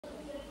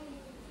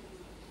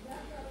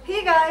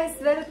Hey guys,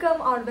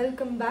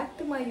 welcome back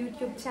to my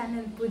YouTube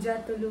channel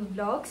Pooja Tulu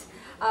Vlogs.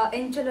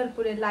 Enchalar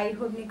pure live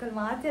hobnikal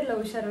maatirla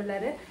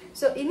usharullare.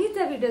 So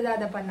inita video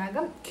dada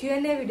pannaga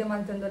Q&A video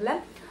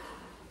maltondulla.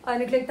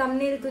 Nikle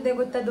thumbnail tude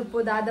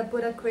gottadu dada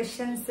pura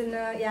questions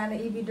na yana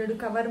ee video du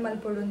cover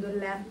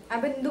malpodundulla.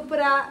 Aben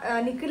dupura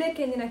nikle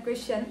kendina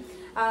question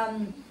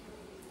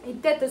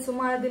ಇತ್ತೆ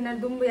ಸುಮಾರು ದಿನ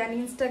ದುಂಬು ಯಾನ್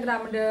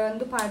Instagram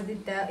ಒಂದು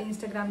ಪಾಡ್ದಿತ್ತೆ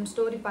Instagram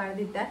story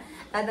ಪಾಡ್ದಿತ್ತೆ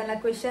ಅದೆಲ್ಲ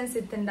questions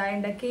ಇತ್ತಂಡ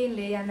ಎಂಡ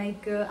ಕೇಳಿ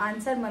ಯಾನೈಕ್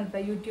answer ಮಲ್ಪ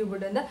YouTube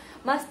ಉಡಂದ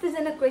ಮಸ್ತ್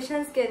ಜನ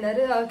ಕ್ವೆಶನ್ಸ್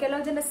ಕೇಂದ್ರ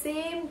ಕೆಲವು ಜನ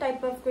ಸೇಮ್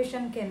ಟೈಪ್ ಆಫ್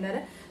ಕ್ವೆಶನ್ ಕೇಂದ್ರ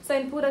ಸೊ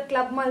ಇನ್ ಪೂರ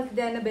ಕ್ಲಬ್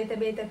ಮಲ್ತಿದೆ ಅನ್ನ ಬೇತೆ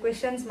ಬೇತೆ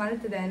ಕ್ವೆಶನ್ಸ್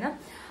ಮಲ್ತಿದೆ ಅನ್ನ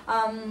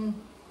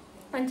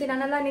ಅಂಚೆ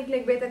ನಾನೆಲ್ಲ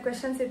ನಿಕ್ಲೆಗ್ ಬೇತೆ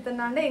ಕ್ವೆಶನ್ಸ್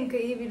ಇತ್ತಂದ್ರೆ ಇಂಕ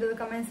ಈ ವಿಡಿಯೋದ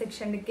ಕಮೆಂಟ್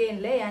ಸೆಕ್ಷನ್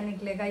ಕೇಳಲೆ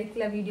ಯಾನಿಕ್ಲೆಗ್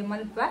ಐಕ್ಲ ವಿಡಿಯೋ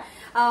ಮಲ್ಪ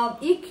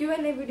ಈ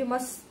Q&A ವಿಡಿಯೋ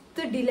ಮಸ್ತ್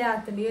delay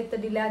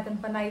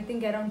ಆತಂಪನ I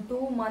think around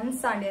 2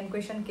 months Andy an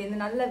question ಕೇಂದ್ರ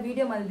ನಲ್ಲ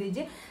ವಿಡಿಯೋ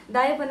ಮಲ್ದಿಜಿ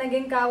ದಾಯಪನಗೆ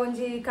ಎಂಕ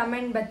ಒಂಜಿ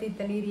ಕಮೆಂಟ್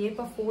ಬತ್ತಿತ್ತ ನೀರು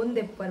ಏಪ ಫೋನ್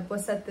ದೆಪ್ಪರ್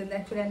ಪೊಸತ್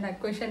ಆಕ್ಚುಲಿ ಅನ್ನ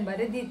ಕ್ವೆಶನ್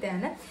ಬರೆದಿತ್ತೆ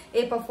ಅನ್ನ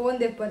ಏಪ ಫೋನ್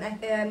ದೆಪ್ಪರ್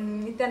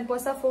ಇತ್ತನ್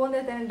ಪೊಸ ಫೋನ್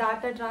ದೆತ್ತನ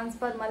ಡಾಟಾ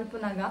ಟ್ರಾನ್ಸ್ಫರ್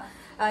ಮಲ್ಪುನಾಗ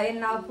ಏನ್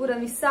ಪೂರ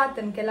ಮಿಸ್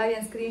ಆತನ್ ಕೆಲವು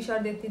ಏನ್ ಸ್ಕ್ರೀನ್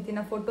ಶಾಟ್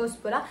ಎತ್ತಿತ್ತಿನ ಫೋಟೋಸ್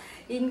ಪೂರ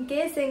ಇನ್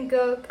ಕೇಸ್ ಎಂಕ್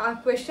ಆ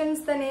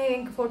ಕ್ವೆಶನ್ಸ್ ತಾನೆ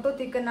ಎಂಕ್ ಫೋಟೋ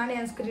ತಿಕ್ಕ ನಾಳೆ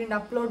ಏನ್ ಸ್ಕ್ರೀನ್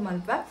ಅಪ್ಲೋಡ್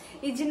ಮಲ್ಪ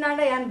ಇಜಿನಾಡ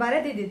ಏನ್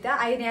ಬರೆದಿದ್ದಿತ್ತ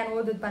ಐನ್ ಏನ್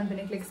ಓದದ್ ಪಂತ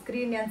ನಿಕ್ಲಿಕ್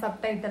ಸ್ಕ್ರೀನ್ ಏನ್ ಸಬ್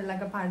ಟೈಟಲ್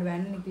ಲಾಗ ಪಾಡ್ವೆ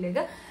ನಿಕ್ಲಿಗ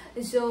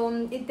ಸೊ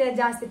ಇತ್ತೆ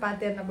ಜಾಸ್ತಿ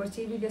ಪಾತೇರ್ನ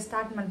ಬೋಚಿ ವಿಡಿಯೋ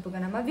ಸ್ಟಾರ್ಟ್ ಮಲ್ಪುಗ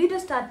ನಮ್ಮ ವಿಡಿಯೋ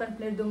ಸ್ಟಾರ್ಟ್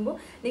ಮಲ್ಪಲೆ ದುಂಬು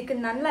ನಿಕ್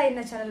ನನ್ಲ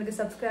ಐನ ಚಾನಲ್ ಗೆ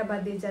ಸಬ್ಸ್ಕ್ರೈಬ್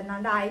ಆದೀಜ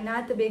ನಾಂಡ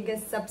ಐನಾತ್ ಬೇಗ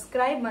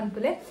ಸಬ್ಸ್ಕ್ರೈಬ್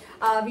ಮನ್ಪುಲೆ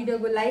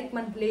ವಿಡಿಯೋಗು ಲೈಕ್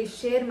ಮನ್ಪುಲೆ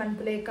ಶೇರ್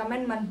ಮನ್ಪುಲೆ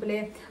ಕಮೆಂಟ್ ಮನ್ಪುಲೆ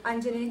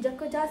ಅಂಜನೆ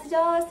ಜಕ್ಕೋ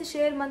ಜಾಸ್ತಿ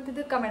ಶೇರ್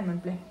ಮನ್ತಿದ್ದು ಕಮೆಂಟ್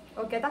ಮನ್ಪುಲೆ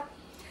ಓಕೆತಾ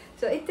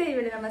ಸೊ ಇತ್ತೆ ಈ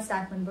ವಿಡಿಯೋ ನಮ್ಮ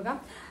ಸ್ಟಾರ್ಟ್ ಮನ್ಪುಗ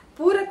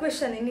ಪೂರ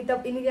ಕ್ವೆಶನ್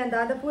ಇನ್ನಿಗೆ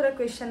ಅಂದಾದ ಪೂರ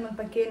ಕ್ವೆಶನ್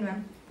ಮಲ್ಪ ಕೇನ್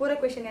ಮ್ಯಾಮ್ ಪೂರ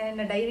question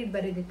ಯಾನೇನ dairy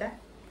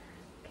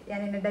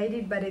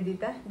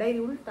ಬರೆದಿತ್ತ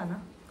dairy ಉಲ್ಟಾನ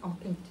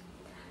okay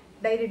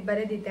dairy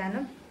ಬರೆದಿತ್ತೆ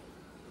ನಾನು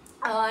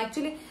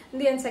actually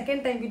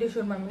second time video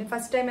shoot ಮಾಡ್ತೀನಿ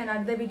ಫಸ್ಟ್ ಟೈಮ್ ನಾನು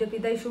ಅರ್ಧ ವಿಡಿಯೋ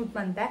ಇದಾಗಿ ಶೂಟ್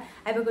ಮಂತೆ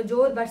ಇವಾಗ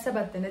ಜೋರ್ ಬರ್ಸ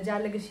ಬರ್ತೇನೆ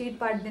ಜಾಲಿಗೆ ಶೀಟ್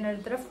ಪಾಡ್ದಿನ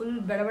ತರ ಫುಲ್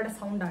ಬಡ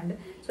ಸೌಂಡ್ ಆಂಡ್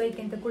ಸೊ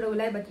ಇದಕ್ಕಿಂತ ಕೂಡ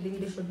ಉಲಾಯ್ ಬರ್ತದೆ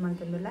ವಿಡಿಯೋ ಶೂಟ್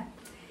ಮಾಡ್ತಿದ್ದಲ್ಲ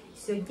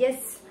ಸೊ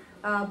ಎಸ್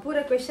ಪೂರ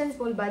ಕ್ವೆಶನ್ಸ್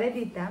ಬೋಲ್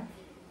ಬರೆದಿತ್ತ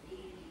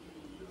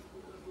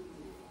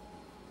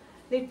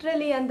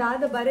ಲಿಟ್ರಲಿ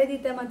ಅಂದಾದ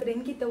ಬರೆದಿತ್ತ ಮಾತ್ರ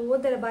ಎಂಕಿತ್ತ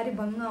ಓದರ ಬಾರಿ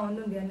ಭಂಗ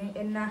ಒಂದೊಂದು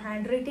ಎನ್ನ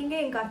ಹ್ಯಾಂಡ್ ರೈಟಿಂಗೇ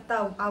ಎಂಕ ಅರ್ಥ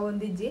ಆ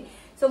ಒಂದಿಜ್ಜಿ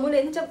ಸೊ ಮುಂದೆ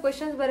ಎಂಚ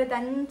ಕ್ವೆಶನ್ಸ್ ಬರುತ್ತೆ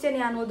ಅಂಚೆ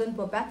ನಾನು ಓದೊಂದು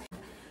ಪೋಪ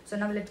ಸೊ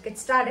ನಾವು let's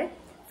get started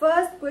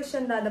first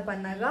question ದಾದ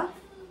ಪನ್ನಾಗ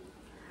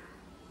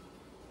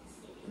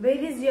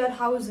where is your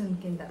house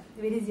ಅನ್ಕಿಂತ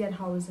where is your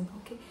house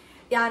okay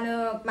ಯಾನ್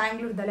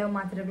ಮ್ಯಾಂಗ್ಳೂರ್ದಲ್ಲ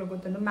ಮಾತ್ರಗಳು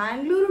ಗೊತ್ತುಂಡು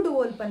ಮ್ಯಾಂಗ್ಳೂರು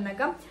ಓಲ್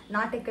ಪನ್ನಾಗ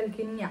ನಾಟಕಲ್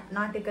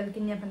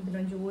ಕಿನ್ಯ ಪಂಪಿನ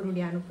ಒಂಜಿ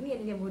ಊರುಡಿ ಅನುಪ್ಪಿನಿ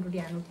ಎಲ್ಲಿ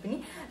ಊರುಡಿ ಅನುಪ್ಪಿನಿ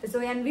ಸೊ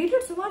ಯಾನ್ ವಿಡಿಯೋ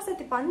ಸುಮಾರು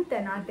ಸತಿ ಪಂತೆ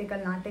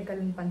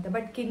ನಾಟಕಲ್ ಪಂತೆ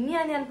ಬಟ್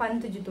ಕಿನ್ಯ ಯಾನ್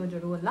ಪಂತುಜಿ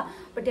ತೋಜೋಡು ಅಲ್ಲ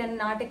ಬಟ್ ಯಾನ್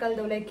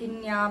ನಾಟಕಲ್ದೊಲೆ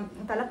ಕಿನ್ಯ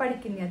ತಲಪಾಡಿ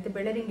ಕಿನ್ಯ ಅತ್ತೆ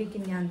ಬೆಳರಿಂಗಿ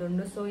ಕಿನ್ಯ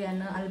ಅಂದುಂಡು ಸೊ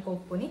ಯಾನ್ ಅಲ್ಪ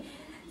ಒಪ್ಪುನಿ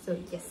ಸೊ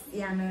ಎಸ್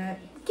ಯಾನ್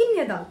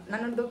ಕಿನ್ಯದಾಲ್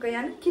ನನ್ನದೊಕ್ಕ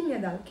ಯಾನ್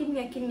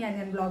ಕಿನ್ಯ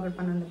ಯಾನ್ ಬ್ಲಾಗರ್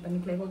ಪನ್ನೊಂದಪ್ಪ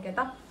ನಿಕ್ಲೆಗ್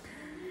ಓಕೆತಾ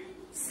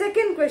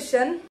ಸೆಕೆಂಡ್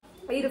ಕ್ವೆಶನ್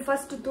ಇದು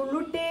ಫಸ್ಟ್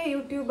ತುಳುಟೆ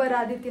ಯೂಟ್ಯೂಬರ್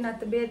ಆದಿತ್ತಿನ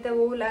ಅತ್ತ ಬೇತೆ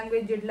ಓ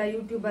ಲ್ಯಾಂಗ್ವೇಜ್ ಇಡ್ಲ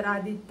ಯೂಟ್ಯೂಬರ್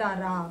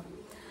ಆದಿತ್ತಾರ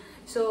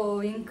ಸೊ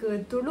ಇಂಕ್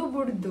ತುಳು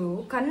ಬುಡ್ದು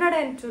ಕನ್ನಡ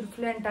ಚೂರ್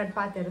ಫ್ಲೂಯೆಂಟ್ ಆಡ್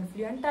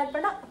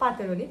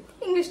ಪಾತೆರೋಲಿ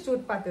ಇಂಗ್ಲಿಷ್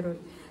ಚೂರ್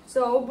ಪಾತೆರೋಲಿ ಸೊ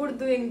ಅವು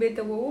ಬುಡ್ದು ಹೆಂಗ್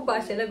ಬೇತವು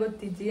ಭಾಷೆ ಎಲ್ಲ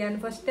ಗೊತ್ತಿಜ್ಜಿ ನಾನು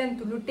ಫಸ್ಟ್ ಟೈಮ್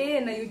ತುಳುಟೇ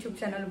ನನ್ನ ಯೂಟ್ಯೂಬ್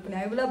ಚಾನಲ್ ಉಪ್ಪನೆ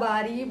ಅವೆಲ್ಲ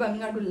ಭಾರಿ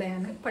ಬಂಗಾಡುಲ್ಲ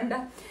ಯಾನು ಪಂಡ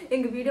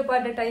ಹೆಂಗ್ ವಿಡಿಯೋ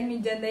ಪಾಡ ಟೈಮ್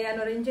ಇಜ್ಜಂದ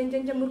ಯಾನೋರ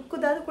ಇಂಚ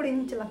ಮುರ್ಕುದಾದ ಕೂಡ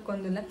ಇಂಚ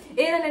ಲಕ್ಕೊಂದಿಲ್ಲ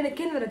ಏನಲ್ಲ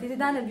ಕೇನ್ ಬರತ್ತೆ ಇದು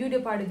ನಾನು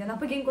ವಿಡಿಯೋ ಪಾಡಿದ್ದಾನೆ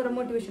ಅಪ್ಪಗೆ ಹೆಂಗ್ ಕೊರ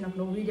ಮೋಟಿವೇಶನ್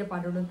ಅಪ್ಪ ವಿಡಿಯೋ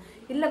ಪಾಡೋದು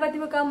ಇಲ್ಲ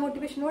ಬತ್ತಿವಾಗ ಆ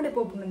ಮೋಟಿವೇಶನ್ ನೋಡೇ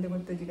ಪೋಪುನಂತೆ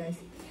ಗೊತ್ತಿದ್ದಿ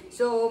ಗಾಯ್ಸ್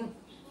ಸೊ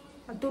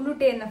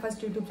ತುಳುಟೆ ಎನ್ನ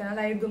ಫಸ್ಟ್ ಯೂಟ್ಯೂಬ್ ಚಾನಲ್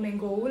ಐದು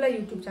ಮೆಂಗೋ ಓಲ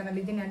ಯೂಟ್ಯೂಬ್ ಚಾನಲ್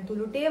ಇದ್ದೀನಿ ನಾನು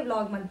ತುಳುಟೇ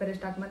ವ್ಲಾಗ್ ಮಲ್ಪರೆ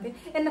ಸ್ಟಾರ್ಟ್ ಮಾಡ್ತೀನಿ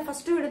ಎನ್ನ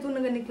ಫಸ್ಟ್ ವಿಡಿಯೋ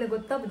ತುನಗ ನಿಕ್ಲೆ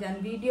ಗೊತ್ತಾಗ್ತದೆ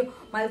ನಾನು ವಿಡಿಯೋ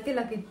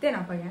ಮಲ್ತಿಲಕ್ಕೆ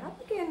ಇತ್ತೇನಪ್ಪ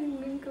ಅದಕ್ಕೆ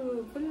ನಿಂಕ್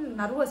ಫುಲ್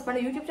ನರ್ವಸ್ ಪಂಡ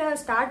YouTube channel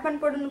start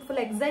ಮಾಡ್ಕೊಡು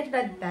full excited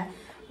ಆಗುತ್ತೆ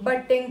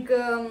ಬಟ್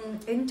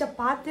ಎಂಚ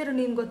ಪಾತಿರು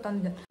ನೀನ್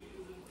ಗೊತ್ತಂದ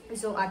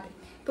ಸೊ ಆತೆ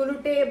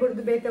ತುಳುಟೆ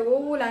ಬುಡ್ದು ಬೇತೆ ಓ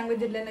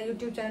ಲ್ಯಾಂಗ್ವೇಜ್ ಇರ್ಲೇನ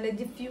ಯೂಟ್ಯೂಬ್ ಚಾನಲ್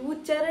ಇಜ್ಜಿ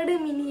ಫ್ಯೂಚರ್ಡ್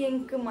ಮಿನಿ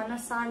ಎಂಕ್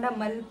ಮನಸಾಂಡ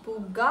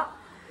ಮಲ್ಪುಗ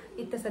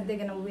ಇತ್ತ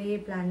ಸದ್ಯಗೆ ನಾವು way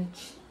plan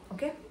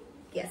okay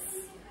yes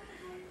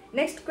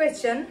next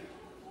question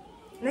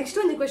next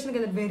ಒಂದು question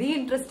very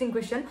interesting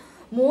question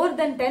more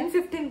than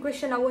 10-15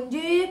 question ಅವು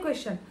ಒಂಜೇ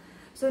ಕ್ವೆಶನ್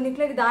ಸೊ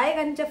ನಿಕ್ಲೆಗ್ ದಾಯಗ್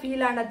ಅಂಚ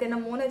ಫೀಲ್ ಆಂಡತ್ತೆ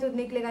ನಮ್ಮ ಮೋನೆ ತುದ್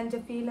ನಿಕ್ಲೆಗ್ ಅಂಚ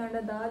feel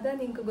ಆಂಡದಾದ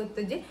ನಿಂಕ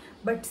ಗೊತ್ತಜ್ಜಿ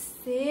but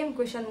same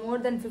question more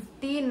than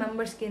 15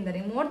 members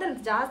ಕೇಂದರೆ more than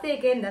ಜಾಸ್ತಿ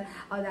ಕೇಂದ್ರ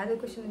ಅದಾದ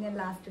ಕ್ವೆಶನ್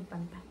ಲಾಸ್ಟ್ ಟ್ರಿಪ್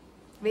ಅಂತ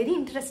very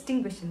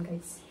interesting question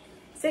guys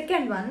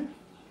second one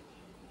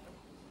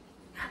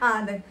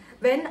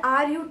when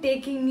are you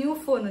taking new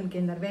phone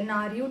ಅನ್ಕೇಂದ್ರ when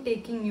are you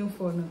taking new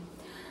phone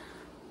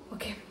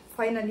okay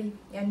finally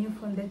ಯಾನ್ new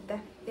phone ದೆತ್ತೆ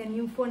ಯಾನ್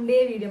new phone day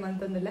video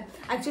ಮಂತೊಂದಿಲ್ಲ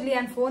actually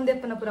ಯಾನ್ phone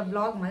ದೆಪ್ಪನ ಪೂರ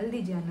blog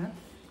ಮಲ್ದಿಜಿ ನಾನು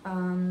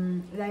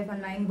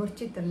ಲೈಫನ್ನ ಹಿಂಗೆ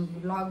ಬೊರ್ಚಿತ್ತನು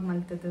blog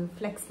ಮಲ್ತದ್ದು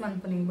flex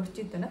ಮನ್ಪನ ಹಿಂಗೆ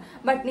ಬೊರ್ಚಿತ್ತನು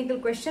but Nikhil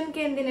question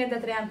ಕೇಂದಿನ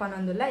ಇರ್ತತ್ರ ಯಾನ್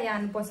ಪನ್ನೊಂದಿಲ್ಲ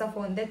ಯಾನ್ ಹೊಸ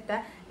ಫೋನ್ ದೆತ್ತ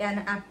ಯಾನ್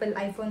ಆಪಲ್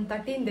ಐಫೋನ್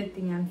 13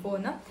 ದೆತ್ತೀನಿ ಯಾನ್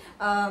ಫೋನ್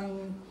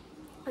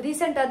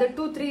ರೀಸೆಂಟ್ ಆದ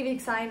 2-3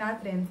 ವೀಕ್ಸ್ ಆಯ್ನ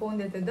ಆತ್ರೆ ಯಾನ್ ಫೋನ್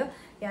ದೆತ್ತದ್ದು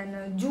ಯಾನ್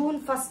ಜೂನ್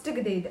ಫಸ್ಟ್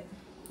ಗದೆ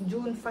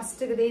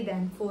ಇದೆ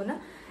ಯಾನ್ ಫೋನ್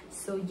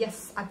ಸೊ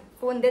ಎಸ್ ಅದು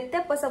ಫೋನ್ ದೆತ್ತೆ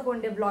ಹೊಸ phone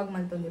day blog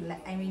ಮಲ್ತೊಂದಿಲ್ಲ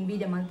I mean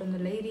video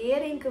ಮಲ್ತೊಂದಿಲ್ಲ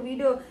air ink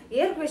video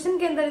air question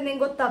ಕೇಂದ್ರ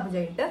ನಿಂಗೆ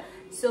ಗೊತ್ತಾಪುಜೈಟ್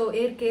ಸೊ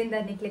ಏರ್ ಕೇಂದ್ರ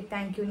ನಿಕ್ಲಿಕ್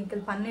ಥ್ಯಾಂಕ್ ಯು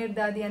ನಿಕ್ಕಲ್ ಪನ್ನೆರಡು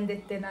ದಾದಿ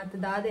ಅಂದೆತ್ತೆ ನಾತು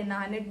ದಾದೆ ನಾ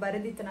ಹನ್ನೆರಡು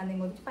ಬರೆದಿತ್ತು ನಾನು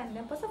ನಿಂಗೆ ಗೊತ್ತು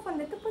ಪನ್ನೆ ಹೊಸ ಫೋನ್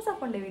ದೆತ್ತೆ ಹೊಸ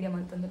ಫೋನ್ ಡೆ ವಿಡಿಯೋ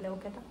ಮಲ್ತೊಂದಿಲ್ಲ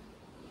ಓಕೆಟಾ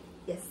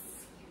ಎಸ್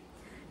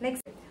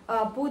ನೆಕ್ಸ್ಟ್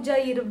ಪೂಜಾ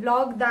ಇರ್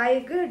ಬ್ಲಾಗ್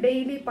ದಾಯಿಗ್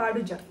ಡೈಲಿ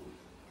ಪಾಡುಜ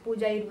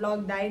ಪೂಜಾ ಇರ್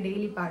ಬ್ಲಾಗ್ ದಾಯಿ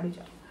ಡೈಲಿ ಪಾಡುಜ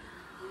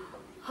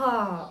ಹಾ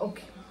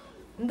ಓಕೆ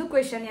ಒಂದು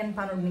ಕ್ವೆಶನ್ ಏನು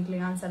ಪನ್ನೋಡು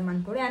ನಿಕ್ಲಿಗೆ ಆನ್ಸರ್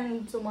ಮಾಡ್ಕೊಡಿ ಆ್ಯಂಡ್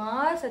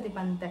ಸುಮಾರು ಸತಿ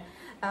ಪಂತೆ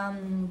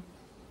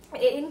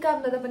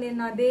ಇನ್ಕಾಪ್ಲದಪ್ಪ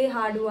ನೀನು ಅದೇ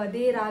ಹಾಡು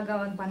ಅದೇ ರಾಗ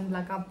ಒಂದು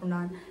ಪನ್ಲಕ ಅಪ್ಪುಂಡ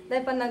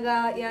ದಯಪನ್ನಾಗ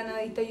ಏನು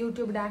ಇತ್ತ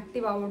ಯೂಟ್ಯೂಬ್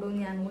ಆಕ್ಟಿವ್ ಆವಡು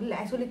ನಾನು ಉಲ್ಲ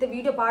ಆ್ಯಕ್ಚುಲಿ ಇತ್ತ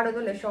ವೀಡಿಯೋ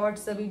ಪಾಡೋದಿಲ್ಲ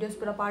ಶಾರ್ಟ್ಸ್ ವೀಡಿಯೋಸ್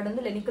ಪೂರ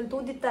ಪಾಡೋದಿಲ್ಲ ನಿಕ್ಕಲ್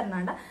ತೂದಿತ್ತಾರೆ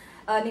ನಾಡ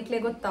ನಿಕ್ಲೆ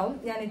ಗೊತ್ತಾವು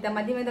ಯಾನಿತ್ತ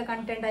ಮದಿಮೆದ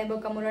ಕಂಟೆಂಟ್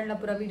ಆಯ್ಬೋಕ ಮುರಣ್ಣ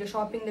ಪೂರ ವೀಡಿಯೋ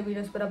ಶಾಪಿಂಗ್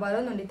ವೀಡಿಯೋಸ್ ಪೂರ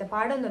ಬರೋದೊಂದಿತ್ತ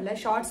ಪಾಡೋದಿಲ್ಲ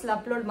ಶಾರ್ಟ್ಸ್ಲ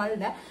ಅಪ್ಲೋಡ್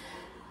ಮಾಡಿದೆ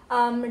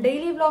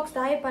ಡೈಲಿ ವ್ಲಾಗ್ಸ್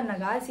ದಾಯ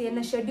ಪನ್ನಾಗ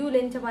ಏನ ಶೆಡ್ಯೂಲ್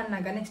ಎಂಚ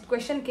ಪನ್ನಾಗ ನೆಕ್ಸ್ಟ್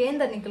ಕ್ವೆಶನ್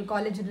ಕೇಂದ್ರ ನಿಕ್ಕಲ್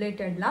ಕಾಲೇಜ್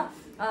ರಿಲೇಟೆಡ್ಲ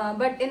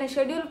ಬಟ್ ಏನ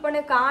ಶೆಡ್ಯೂಲ್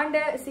ಪಣೆ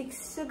ಕಾಂಡೆ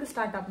 6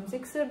 start app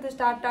 6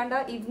 start and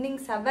evening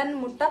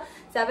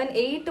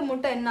 7-8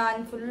 ಮುಟ್ಟ ಎನ್ನ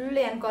ಫುಲ್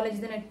ಏನ್ ಕಾಲೇಜ್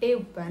ನೆಟ್ಟೆ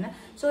ಉಪ್ಪೇನ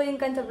ಸೊ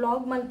ಇಂಕಂಚ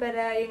ವ್ಲಾಗ್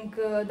ಮಲ್ಪೆರೆ ಇಂಕ್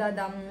ದಾದ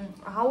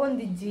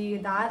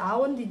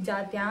ಆವೊಂದಿಜ್ಜ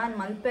ತ್ಯಾನ್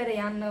ಮಲ್ಪೆರೆ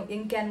ಯಾನ್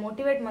ಇಂಕ್ ಯಾನ್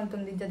ಮೋಟಿವೇಟ್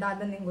ಮಲ್ತೊಂದಿಜ್ಜ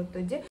ದಾದ ನಿಂಗೆ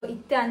ಗೊತ್ತುಜ್ಜಿ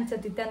ಇತ್ತೆ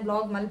ಅನ್ಸತ್ ಇತ್ತೇನ್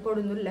ವ್ಲಾಗ್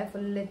ಮಲ್ಪೊಡುಂದುಲ್ಲೆ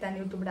ಫುಲ್ ಇತ್ತಾನ್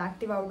ಯೂಟ್ಯೂಬ್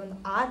ಆಕ್ಟಿವ್ ಆವೊಂದು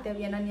ಆತೆ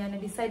ನಾನು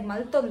ಡಿಸೈಡ್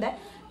ಮಲ್ತೊಂದೆ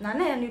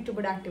ನಾನೇ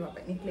ಯೂಟ್ಯೂಬ್ ಆಕ್ಟಿವ್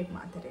ಆಪೆ ನಿಕ್ಲಿಕ್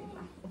ಮಾತಾಡಿಲ್ಲ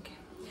ಓಕೆ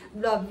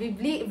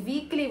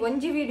ವೀಕ್ಲಿ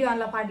ಒಂಜಿ ವಿಡಿಯೋ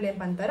ಅಲ್ಲ ಪಾಡ್ಲಿ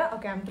ಅಂತ ಅಂತಾರ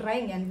okay I am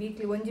trying and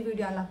weekly ಒಂಜಿ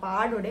ವಿಡಿಯೋ ಅಲ್ಲ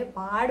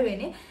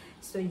ಪಾಡುವೇನೆ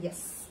ಸೊ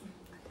ಎಸ್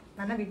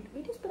ನನ್ನ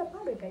ವಿಡಿಯೋಸ್ ಪೂರ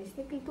ಪಾಡ್ಬೇಕು ಐಸ್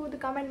ನಿಕ್ಲಿ ತೂದು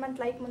ಕಮೆಂಟ್ ಮತ್ತು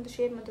ಲೈಕ್ ಮತ್ತು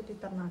ಶೇರ್ ಮತ್ತು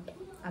ತಿತ್ತರ ನಾಟ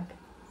ಅದೇ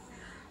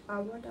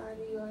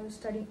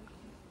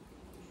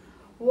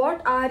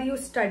what are you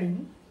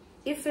studying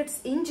if it's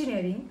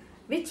engineering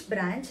which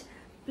branch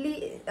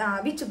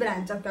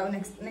okay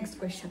next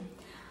question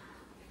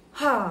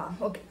ಹಾ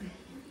okay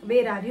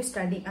where are you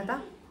studying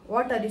ಅದ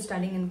what are you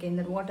studying in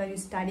Kendra? What are you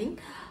studying?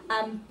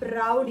 I'm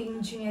proud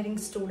engineering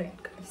student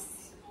guys.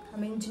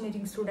 I'm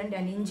engineering student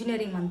and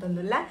engineering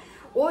mantondulla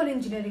all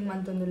engineering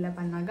mantondulla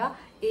pannaga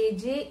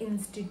AJ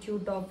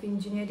Institute of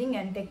Engineering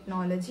and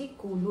Technology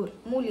Kulur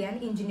Mulyan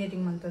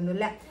engineering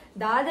mantondulla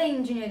dada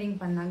engineering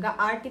pannaga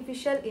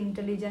artificial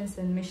intelligence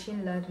and machine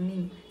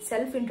learning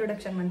self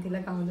introduction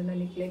mantilla kamudunna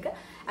niklega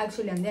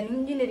actually and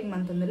engineering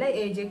mantondulla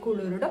AJ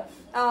Kulur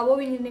o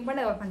engineering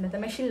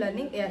pannaga machine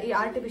learning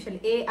artificial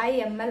AI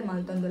ML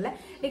mantondulla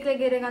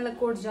niklega erengalla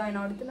course join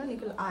adutunna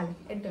nikla ale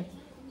edde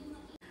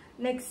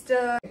next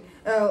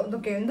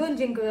okay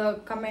indonji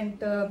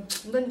comment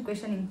indonji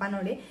question in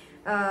panodi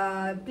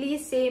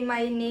please say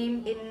my name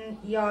in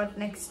your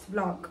next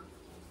vlog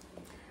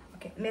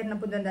okay merna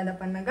pudan dada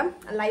pannaga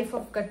life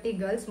of Katti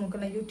girls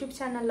mukula YouTube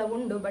channel la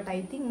undu but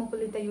I think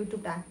mukulita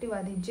YouTube active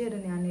adijjeru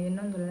nanu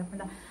ennondu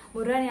lapanda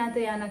murani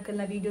ate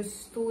yanakalla videos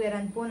tu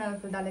eran pona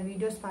dala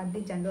videos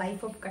padijjan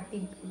life of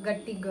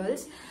Katti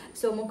girls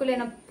so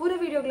mukulena pura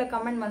video gla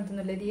comment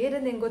maltundulle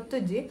erende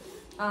gottujji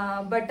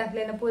but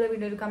ಅಕ್ಲೇನ ಪೂರ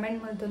video comment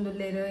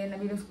ಮಲ್ತೊಂದುಲ್ಲೇರು ಏನ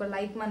videos ಪೂರ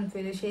like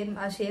ಮನ್ಪೇರು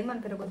share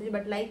ಮನ್ಪೇರು ಗೊತ್ತಿದ್ದೆ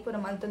but like ಪೂರ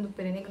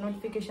ಮಲ್ತೊಂದುಪ್ಪೇರು ನಿಮಗೆ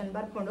notification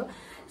ಬರ್ಕೊಂಡು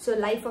so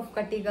life of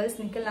ಕಟ್ಟಿ girls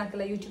nickel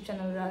ನಾಕಲ್ಲ YouTube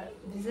channel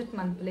visit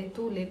ಮನ್ಪಲೆ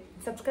ತೂಲೆ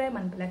subscribe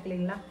ಮನ್ಪಲೆ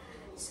ಅಕ್ಲಿಲ್ಲ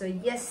so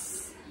S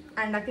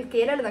and ಅಕ್ಲಿ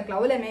ಕೇರಳದಕ್ಲ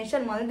ಅವಲೇ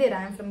mention ಮಲ್ದೇರ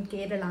I am from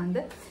Kerala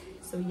ಅಂದ್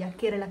so yeah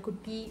Kerala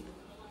ಕುಟ್ಟಿ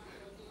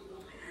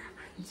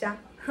ಜಾ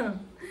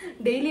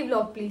ಡೈಲಿ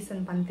ವ್ಲಾಗ್ ಪ್ಲೀಸ್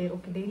ಅಂತ ಪಂತೇರು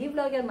ಓಕೆ ಡೈಲಿ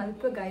ವ್ಲಾಗ್ ಯಾರು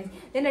ಮಲ್ಪ ಗೈಸ್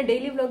ನೆನ್ನ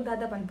ಡೈಲಿ ವ್ಲಾಗ್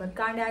ದಾದ ಪನ್ಪರ್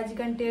ಕಾಂಡೆ 5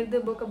 ಗಂಟೆ ಇರ್ದು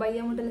ಬೊಕ್ಕ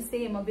ಬಯ್ಯ ಮುಟ್ಟಲ್ಲ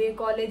ಸೇಮ್ ಅವೇ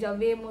ಕಾಲೇಜ್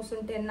ಅವೇ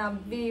ಮೂಸುಂಟೆ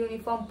ಅವೇ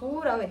ಯೂನಿಫಾರ್ಮ್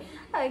ಪೂರ ಅವೇ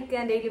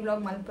ಅದಕ್ಕೆ ಡೈಲಿ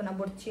ವ್ಲಾಗ್ ಮಲ್ಪನ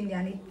ಬೊಡ್ಚಿಂದ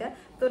ಯಾನಿತ್ತ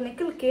ತೋ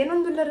ನಿಖಿಲ್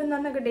ಕೇನೊಂದುಲ್ಲರ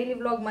ನನಗೆ ಡೈಲಿ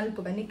ವ್ಲಾಗ್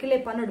ಮಲ್ಪುಗ ನಿಖಿಲೇ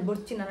ಪನ್ನೋಡು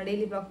ಬೊಡ್ಚಿ ನಾನು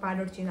ಡೈಲಿ ವ್ಲಾಗ್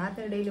ಪಾಡೊಡ್ಚಿಂದ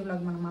ಆತನ ಡೈಲಿ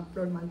ವ್ಲಾಗ್ మనం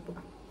ಅಪ್ಲೋಡ್ ಮಲ್ಪುಗ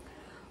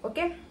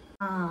ಓಕೆ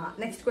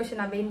ನೆಕ್ಸ್ಟ್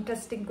ಕ್ವೆಶನ್ ಅವೇ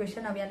ಇಂಟ್ರೆಸ್ಟಿಂಗ್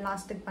ಕ್ವೆಶನ್ ಅವೇ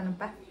ಲಾಸ್ಟಿಗೆ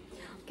ಪನಪ್ಪ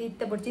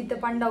इत्ते बट चित्ते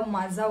पंडाव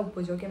मजा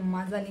उपज ओके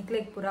मजा निकले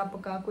पूरा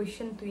पका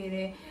क्वेश्चन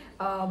तुयरे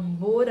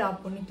बोर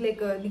आपु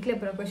निकले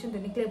पूरा क्वेश्चन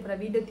निकले पूरा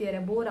वीडियो तुयरे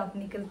बोर आपु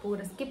निकल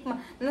पूरा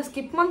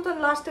स्किप मंत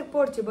लास्ट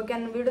पोड्चु बके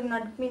अन्न वीडियो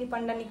नडमिनी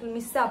पंड निकल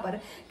मिस आपर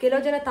केलो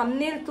जन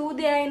थंबनेल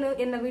तूदे आयन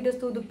एन्न वीडियोस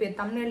तूदुप्पे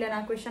थंबनेल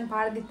ना question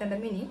पाडदित्तंड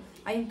mini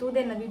ion तूदे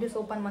एन्न videos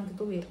open मंत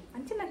तुवे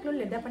अंचे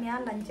नक्लुल्ले दपन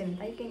यान अंचेन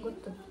तैके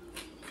गोत्तु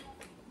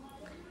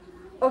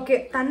ओके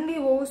तन्वी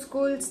ओ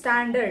स्कूल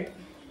स्टैंडर्ड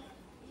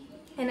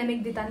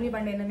एनमिग्दी तन्वी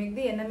बंड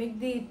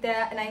एनमिग्दी इत्ते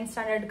 9th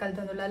स्टैंडर्ड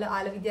कल्तुंदुल्ल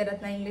आल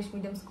विद्यारत्न इंग्लिश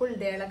मीडियम स्कूल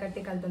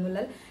देळकट्टी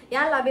कल्तुंदुल्ल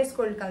यान अबे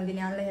स्कूल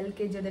कल्दिनी आल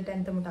LKG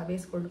 10th मुट अबे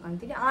school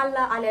कल्तिनी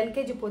all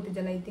LKG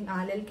पोतिजल I think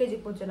all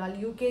LKG पोचल all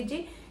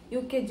UKG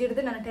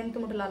इर्दु ನನ್ನ 10th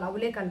ಮುಟ್ಟಲ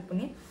ಅವಲೇ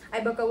ಕಲ್ಪನಿ ಐ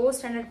ಬಕ ಓ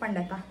ಸ್ಟ್ಯಾಂಡರ್ಡ್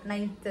ಪಂಡತ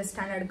 9th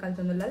ಸ್ಟ್ಯಾಂಡರ್ಡ್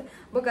ಕಲ್ತೊಂದುಲ್ಲ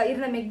ಬಕ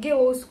ಇರ್ನ ಮೆಗ್ಗೆ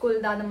ಓ ಸ್ಕೂಲ್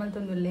ದಾದ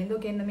ಮಂತೊಂದುಲ್ಲೆ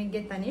ಎಂದೋಕೆ ಎನ್ನ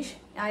ಮೆಗ್ಗೆ ತನಿಷ್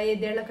ಆಯೆ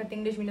Deralakatte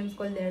English medium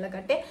school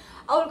Deralakatte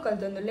ಅವ್ರು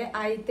ಕಲ್ತೊಂದುಲ್ಲೆ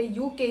ಆಯ್ತೆ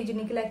UKG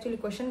Nikhil actually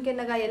question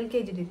ಕೆನಗ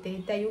LKG ದಿತ್ತೆ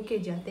ಇತ್ತ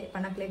UKG ಆತೆ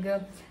ಪನಕ್ಲೆಗ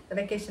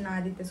ವೆಕೇಶನ್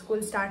ಆದಿತ್ತೆ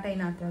ಸ್ಕೂಲ್ ಸ್ಟಾರ್ಟ್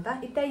ಐನ ಆತದ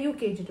ಇತ್ತ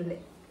UKG ಟುಲೆ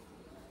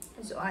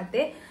ಸೊ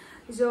ಆತೆ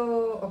ಸೊ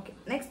ಓಕೆ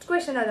ನೆಕ್ಸ್ಟ್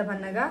ಕ್ವೆಶ್ಚನ್ ಅದ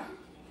ಪನ್ನಗ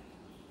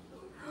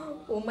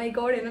ಓ ಮೈ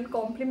ಗಾಡ್ ಏನನ್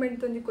compliment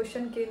ತೊಂದಿ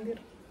question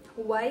ಕೇಂದಿರ್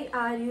why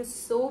are you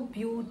so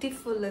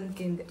beautiful and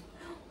kende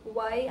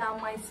why am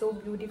I so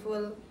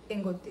beautiful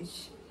engotish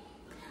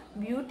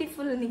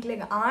beautiful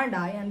ನಿಕ್ಲೆಗೆ ಆಡ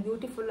ಯಾನ್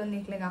beautiful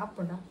ನಿಕ್ಲೆಗೆ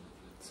ಆಪುಡ.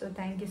 So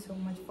thank you so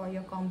much for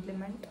your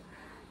compliment.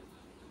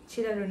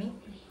 ಚಿರರುಣಿ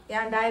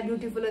ಯಾನ್ ಡಾಯ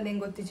beautiful ಅದು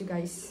ಹೆಂಗೆ ಗೊತ್ತಿಚ್ಚು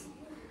guys.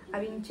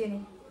 ಅವು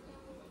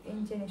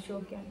ಇಂಚೆನೆ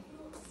ಶೋಕೆ.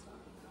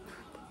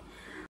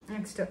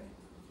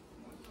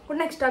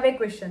 Next away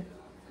question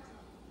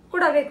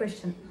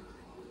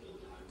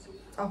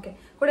okay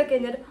ಕೂಡಕ್ಕೆ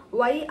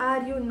why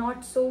are you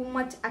not so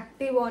much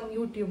active on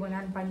YouTube.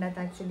 ನಾನು ಪಂಡತ್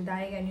actually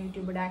ದಾಯಿಗೆ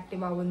YouTube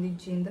active ಆಗೊಂದು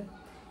ಇಜ್ಜಿಂದ.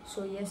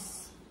 So S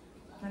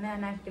ನಾನೇ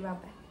ಅನ್ಆಕ್ಟಿವ್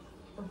Ape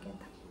okay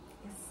ಅಂತ.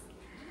 S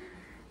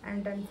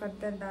and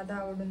further ದಾದಾ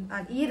ಅವಡು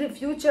ಈ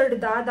featured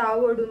ದಾದಾ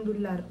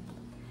ಅವಡುಂದುಲ್ಲಾರು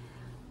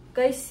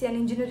guys. ಯಾನ್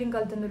engineering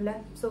ಕಲ್ತಂದುಲ್ಲೆ.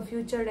 So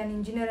featured ಯಾನ್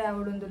ಇಂಜಿನಿಯರ್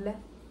ಆವಡುಂದುಲ್ಲೆ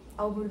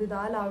ಅವು ಬಿಡ್ದು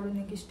ದಾಲ ಅವಡು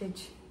ನಿಂಗೆ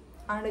stage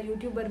and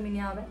YouTuber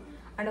mini Ave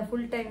and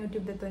full time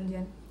YouTube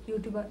ದೆತ್ತೊಂಜಿ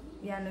YouTuber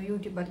ಯಾನು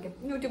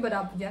YouTuber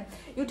ಆಪುಜನ್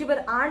YouTuber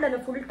ಆಂಡಲ್ಲ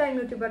full time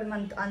YouTuber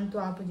ಅಂತೂ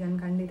ಆಪುಜನ್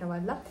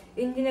ಖಂಡಿತವಲ್ಲ.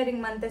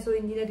 ಇಂಜಿನಿಯರಿಂಗ್ ಮಂತೆ. ಸೊ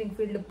ಇಂಜಿನಿಯರಿಂಗ್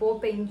ಫೀಲ್ಡ್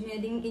ಪೋಪೆ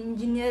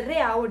ಇಂಜಿನಿಯರೇ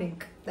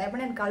ಆವಡಿಂಕ್ ದಯಪ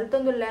ನಾನು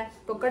ಕಲ್ತೊಂದುಲ್ಲೆ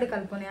ಪೊಕ್ಕಡೆ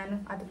ಕಲ್ಪನೆ ನಾನು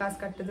ಅದು ಕಾಸು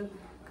ಕಟ್ಟದು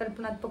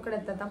ಕಲ್ಪನೆ ಅದು ಪೊಕ್ಕಡೆ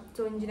ಎತ್ತದ.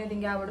 ಸೊ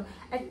ಇಂಜಿನಿಯರಿಂಗ್ ಆವಡು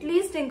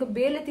ಅಟ್ಲೀಸ್ಟ್ ಹೆಂಗೆ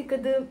ಬೇಲೆ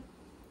ತಿಕ್ಕದು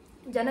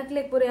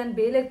ಜನಕ್ಲೆಗ್ ಪೂರ ಯಾನ್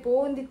ಬೇಲೆಗ್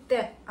ಪೋಂದಿತ್ತೆ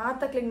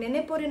ಆತಕ್ಲೆಗ್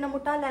ನೆನೆ ಪೋರಿ ನಮ್ಮ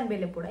ಮುಟ್ಟಾಲ ಯಾನ್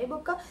ಬೇಲೆ ಪೂಡ ಈ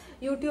ಬೊಕ್ಕ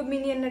ಯೂಟ್ಯೂಬ್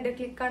ಮಿನಿ ಅನ್ನಡೆ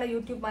ಕ್ಲಿಕ್ ಕಾಣ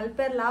ಯೂಟ್ಯೂಬ್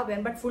ಮಲ್ಪೇರ್ಲ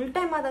ಆವೇನ್ ಬಟ್ ಫುಲ್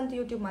ಟೈಮ್ ಆದಂತ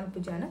ಯೂಟ್ಯೂಬ್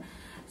ಮಲ್ಪುಜಾನ.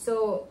 ಸೊ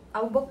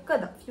ಅವು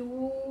ಬೊಕ್ಕದ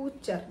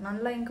ಫ್ಯೂಚರ್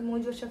ನನ್ಲ ಇಂಕ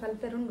 3 ವರ್ಷ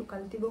ಕಲ್ಪೇರುಂಡು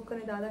ಕಲ್ತಿ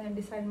ಬೊಕ್ಕನೆ ದಾದ ನಾನು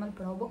ಡಿಸೈಡ್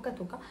ಮಲ್ಪರ ಅವು ಬೊಕ್ಕ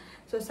ತೂಕ.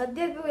 ಸೊ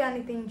ಸದ್ಯಗೂ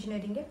ಯಾನಿತ್ತು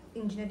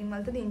ಇಂಜಿನಿಯರಿಂಗ್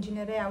ಮಲ್ತದ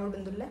ಇಂಜಿನಿಯರೇ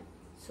ಆವಡುಂದುಲ್ಲೆ.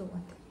 ಸೊ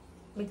ಮತ್ತೆ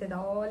ಮಿತ್ತದ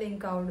ಆಲ್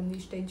ಇಂಕ ಆವಡುಂದು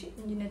ಈ ಸ್ಟೇಜ್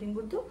ಇಂಜಿನಿಯರಿಂಗ್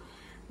ಬಿಡ್ದು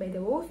ಬೈದ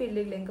ಓ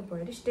ಫೀಲ್ಡಿಗೆ ಇಂಕ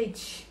ಪೋಯರಿ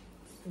ಸ್ಟೇಜ್.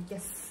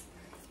 ಎಸ್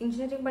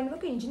ಇಂಜಿನಿಯರಿಂಗ್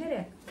ಬಂದ್ಬೇಕು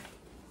ಇಂಜಿನಿಯರೇ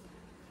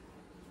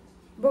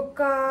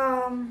ಬೊಕ್ಕ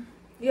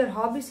ಯುವರ್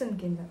ಹಾಬೀಸ್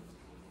ಅನ್ಕಿಂದ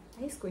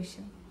ನೈಸ್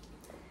ಕ್ವೆಶನ್.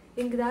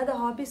 ಹಿಂಗೆ ದಾದ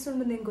ಹಾಬೀಸ್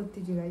ಉಂಡು ಹೆಂಗೆ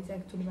ಗೊತ್ತಿದ್ವಿ ಗೈಸ್.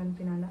 ಆ್ಯಕ್ಚುಲಿ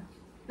ಮನ್ಪಿನಾಡ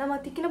ನಮ್ಮ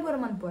ತಿಕ್ಕಿನ ಪೂರ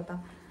ಮನ್ಪೋತ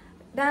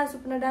ಡ್ಯಾನ್ಸ್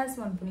ಉಪ್ಪುನ ಡ್ಯಾನ್ಸ್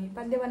ಮನ್ಪುನಿ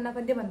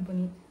ಪದ್ಯ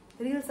ಮನ್ಪುನಿ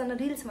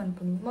ರೀಲ್ಸ್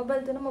ಮನ್ಪುನಿ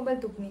ಮೊಬೈಲ್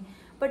ತುಪ್ಪುನಿ.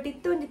 ಬಟ್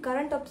ಇತ್ತು ಒಂದು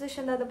ಕರೆಂಟ್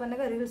ಅಬ್ಸೆಷನ್ ದಾದ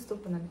ಬಂದಾಗ ರೀಲ್ಸ್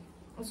ತುಪ್ಪುನಲ್ಲಿ.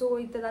 ಸೊ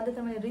ಇತ್ತದ ಅದೇ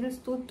ತಮ್ಮ ರೀಲ್ಸ್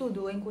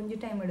ತೂತುದು ಹಿಂಗೆ ಒಂಜಿ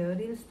ಟೈಮ್ ಇಡ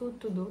ರೀಲ್ಸ್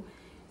ತೂತುದು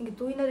ಹಿಂಗೆ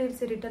ತೂಯಿನ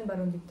ರೀಲ್ಸ್ ರಿಟರ್ನ್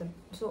ಬರೋದಿತ್ತು.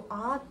 ಸೊ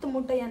ಆತ್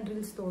ಮುಟ್ಟ ಏನು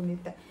ರೀಲ್ಸ್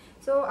ತೊಗೊಂಡಿತ್ತೆ.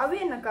 ಸೊ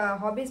ಅವೇನಕ್ಕ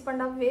ಹಾಬೀಸ್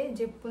ಪಂಡ ಅವೇ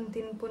ಜೆಪ್ಪುನ್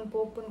ತಿನ್ಪುನ್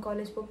ಪೋಪುನ್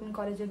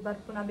ಕಾಲೇಜ್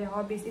ಬರ್ಪುನ್ ಅವೇ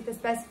ಹಾಬೀಸ್ ಇತ್ತು.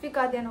 ಸ್ಪೆಸಿಫಿಕ್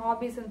ಆದ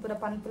ಹಾಬೀಸ್ ಅಂತ ಪೂರ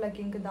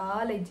ಪನ್ಪುಲಕ್ಕೆ ಹಿಂಗೆ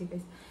ದಾಲ ಇಜ್ಜಿ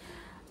ಗೈಸ್.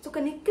 ಸೊ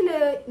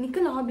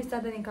ನಿಖಿಲ್ ಹಾಬೀಸ್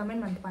ಆದ ನೀನು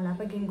ಕಮೆಂಟ್ ಮಾಡ್ತಪ್ಪ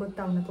ಅಪ್ಪಾಗ ಹಿಂಗೆ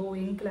ಗೊತ್ತಾವನತ್ತು ಓ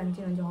ಇಂಕ್ಲ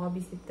ಅಂಚೆ ನಂಜು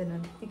ಹಾಬೀಸ್ ಇತ್ತು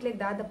ನಾನು ನಿಕ್ಲೆಗೆ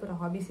ದಾದ ಪೂರ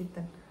ಹಾಬೀಸ್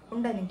ಇತ್ತು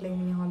ಉಂಡ ನಿಕ್ಲೆಗೆ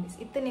ನೀನು ಹಾಬೀಸ್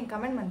ಇತ್ತು ನೀನು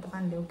ಕಮೆಂಟ್ ಮಾಡ್ತಪ್ಪ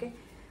ಅಂದೆ ಓಕೆ.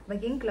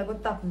 ಅವಾಗ ಇಂಕ್ಲ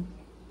ಗೊತ್ತಾಪ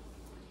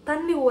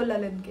ತನ್ನಿ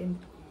ಓಲಲ್ಲದ್ಗೆ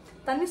ಅಂತ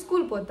ತನ್ನಿ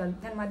ಸ್ಕೂಲ್ ಪೋತಲ್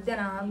ನಾನು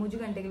ಮಧ್ಯಾಹ್ನ 3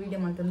 ಗಂಟೆಗೆ ವೀಡಿಯೋ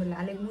ಮಾಡ್ತಂದಿಲ್ಲ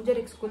ಅಲ್ಲಿಗೆ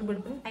 3 ಸ್ಕೂಲ್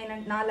ಬಿಡ್ತೀನಿ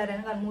 4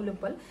 ಅಲ್ಲಿ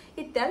 3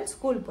 ಇತ್ತೆ ಅಲ್ಲಿ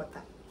school Pota.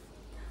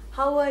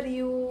 How are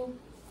you?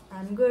 I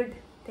am good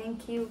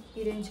thank you.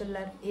 ಇರೇನು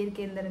ಚೊಲ್ಲಾರ್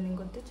ಏರ್ಕೆ ಎಂದರೆ ನಿಂಗೆ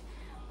ಗೊತ್ತು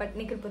ಬಟ್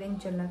ನಿಖಿಲ್ ಪುರ ಏನು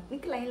ಚೊಲ್ಲಾರ್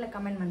Nikhil ಲೈನ್ಲ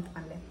comment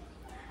ಮಾಡ್ತಂದೆ.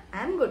 I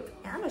am good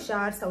ಯಾನು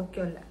Shah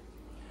ಸೌಖ್ಯವಲ್ಲ.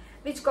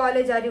 Which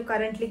college are you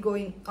currently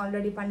going?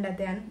 Already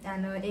ಪಂಡತೆ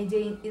ನಾನು AJ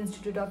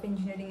institute of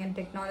engineering and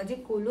technology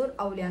Kuluru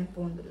ಅವ್ಲಿಯಾನ್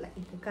ಪೋಂದಿಲ್ಲ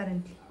ಇದು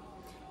ಕರೆಂಟ್ಲಿ.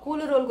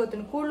 ಕೂಲೂರು ಓಲ್ ಗೊತ್ತು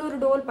ಕೂಲೂರು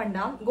ಡೋಲ್ ಪಂಡ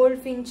gold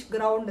Finch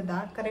ground the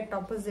correct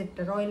opposite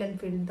royal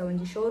Enfield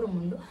ಒಂಜಿ ಶೋರೂಮ್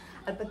ಉಂಡು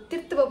ಅಲ್ಪ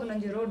ತಿರ್ತುಬಬ್ಬನ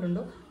ಒಂಜಿ ರೋಡ್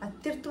ಉಂಡು. ಆ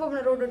ತಿರ್ತುಬಬ್ಬನ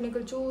ರೋಡ್ ಉಂಡು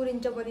ನಿಂಗೆ ಚೂರು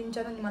ಇಂಚ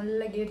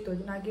ಮಲ್ಲ ಗೇಟ್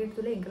ತೋಜು ನಾ ಗೇಟ್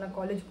ತುಲೆ ಇಂಕಲ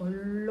ಕಾಲೇಜ್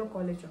ಮಳ್ಳ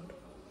ಕಾಲೇಜ್ ಉಂಟು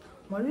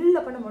ಮಳ್ಳ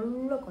ಪಂಡ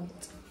ಮಳ್ಳ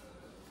ಕಾಲೇಜ್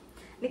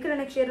ನಿಖಿಲ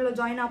ನೆಕ್ಸ್ಟ್ ಇಯರ್లో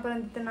ಜಾಯಿನ್ ಆಪರ್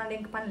ಅಂತ ನಾನು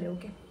ಹೆಂಗೆ ಪನ್ಲೆ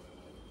ಓಕೆ.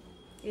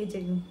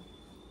 ಏಜೆಗೆ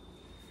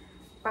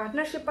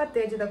ಪಾರ್ಟ್ನರ್ಶಿಪ್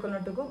ಆತ ಏಜ್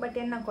ತಗೊಂಡೊಟ್ಟಿಗೂ ಬಟ್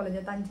ಎನ್ನ ಕಾಲೇಜ್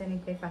ಆತ ಅಂಚೆ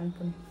ನಿಕ್ಲೆ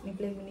ಕನ್ಪುನಿ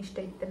ನಿಕ್ಲೆಗೆ ಮಿನಿ ಇಷ್ಟ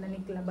ಇತ್ತಲ್ಲ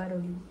ನಿಕ್ಲ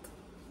ಬರೋಡಿ.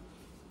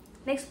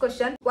 Next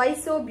question why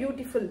so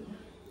beautiful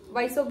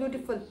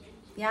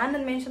ಯಾನ್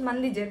ನಾನು ಮೆನ್ಷನ್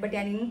ಮಂದಿದ್ದೆ ಬಟ್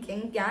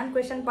ಯಾನ್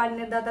ಕ್ವೆಶನ್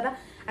ಪಾಡಿನಿರ್ದ ಥರ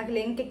ಆಗಲಿ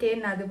ಹೆಂಗೆ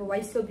ಕೇನ್ ಅದು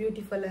ವೈ ಸೋ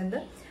ಬ್ಯೂಟಿಫುಲ್ ಅಂದ.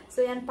 ಸೊ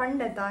ಯಾನ್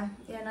ಪಂಡತ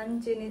ಯಾನ್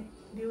ಅಂಚೆನಿ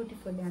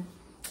ಬ್ಯೂಟಿಫುಲ್ ಯಾನ್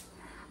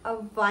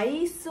ವೈ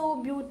ಸೋ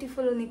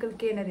ಬ್ಯೂಟಿಫುಲ್ ನಿಖಲ್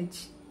ಕೇನ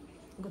ರಿಚ್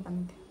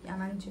ಗೊತ್ತಂತೆ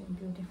ಯಾನ್ ಅಂಚೆನಿ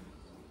ಬ್ಯೂಟಿಫುಲ್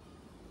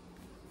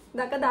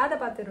ದಾದ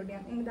ಪಾತಿರೋಡಿ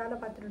ಹಿಂಗೆ ದಾದ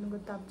ಪಾತಿರೋಡಿ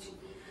ಗೊತ್ತಾಗ್ಚಿ.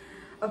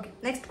 Okay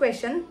next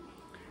question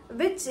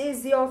which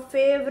is your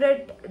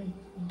favourite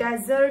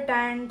dessert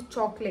and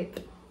chocolate?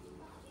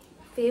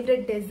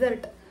 Favourite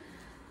dessert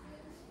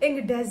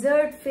ಹಿಂಗೆ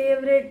ಡೆಸರ್ಟ್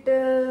ಫೇವ್ರೆಟ್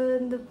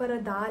ಪರ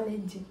ದಾಲ್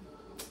ಹೆಜ್ಜಿ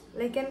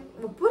ಲೈಕ್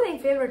ಏನು ಪೂರ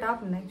ಹಿಂಗೆ ಫೇವ್ರೆಟ್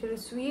ಆಪನ್ ಆ್ಯಕ್ಚುಲಿ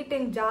ಸ್ವೀಟ್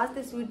ಹಿಂಗೆ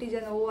ಜಾಸ್ತಿ ಸ್ವೀಟ್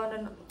ಜನ ಓ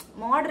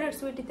ಮಾಡ್ರೇಟ್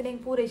ಸ್ವೀಟ್ ಇತ್ತು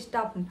ಹಿಂಗೆ ಪೂರ ಇಷ್ಟ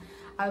ಆಪನ್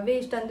ಅವೇ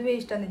ಇಷ್ಟ ಅಂದುವೇ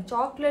ಇಷ್ಟ ಅಂದಿದ್ದು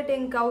ಚಾಕ್ಲೇಟ್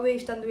ಹೆಂಗೆ ಅವೇ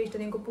ಇಷ್ಟ ಅಂದುವೇ ಇಷ್ಟ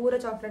ಹಿಂಗೆ ಪೂರ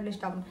ಚಾಕ್ಲೇಟ್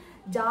ಇಷ್ಟ ಆಪನ್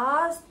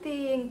ಜಾಸ್ತಿ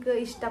ಹಿಂಗೆ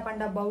ಇಷ್ಟ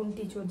ಪಂಡ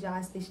ಬೌಂಟಿ ಚೂರು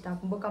ಜಾಸ್ತಿ ಇಷ್ಟ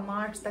ಆಪನ್ ಬೊಕ್ಕ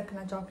ಮಾರ್ಟ್ಸ್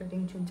ತಕ್ಕನ ಚಾಕ್ಲೇಟ್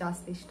ಹಿಂಗೆ ಚೂರು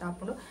ಜಾಸ್ತಿ ಇಷ್ಟ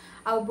ಆಪುಂಡು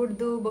ಅವು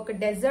ಬಿಡ್ದು ಬೊಕ್ಕ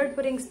ಡೆಸರ್ಟ್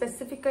ಪೂರ ಹಿಂಗೆ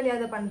ಸ್ಪೆಸಿಫಿಕಲಿ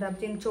ಅದ ಪಂಡ್ರ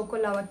ಹಿಂಗೆ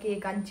ಚೋಕೊಲಾವ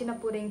ಕೇಕ್ ಅಂಚಿನ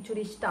ಪೂರ ಹಿಂಗೆ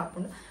ಚೂರು ಇಷ್ಟ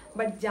ಆಪುಂಡು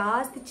ಬಟ್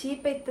ಜಾಸ್ತಿ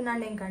ಚೀಪ್ ಇತ್ತು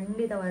ನಾನು ಹಿಂಗೆ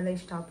ಖಂಡಿತವಲ್ಲ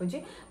ಇಷ್ಟ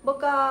ಆಪುಜಿ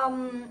ಬೊಕ್ಕ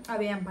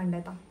ಅವೇ ಏನು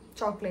ಪಂಡತ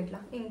ಚಾಕ್ಲೇಟ್ಲ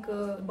ಇಂಕ್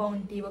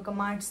ಬೌಂಟಿ ಬೊಕ್ಕ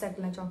ಮಾರ್ಟ್ಸ್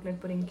ತಕ್ಕನ ಚಾಕ್ಲೇಟ್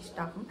ಪೂರ ಹಿಂಗೆ ಇಷ್ಟ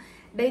ಆಪುಂಡು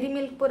ಡೈರಿ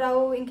ಮಿಲ್ಕ್ ಪೂರ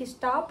ಅವು ಹಿಂಗೆ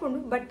ಇಷ್ಟ ಆಪುಂಡು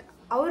ಬಟ್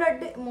ಅವ್ರ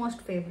ಅಡ್ಡೆ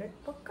ಮೋಸ್ಟ್ ಫೇವ್ರೆಟ್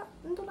ಬೊಕ್ಕ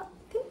ಅಂತಲ್ಲ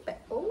ತಿಂಪೆ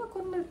ಅವಳ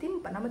ಕೊರ್ಮೇಲೆ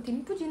ತಿಂಪ ನಮ್ಮ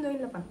ತಿಂಪು ಜಿಂದೋ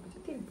ಇಲ್ಲ ಪನ್ಪುಜ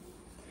ತಿಂಪು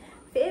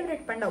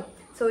ಫೇವ್ರೆಟ್ ಪಂಡವು.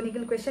 ಸೊ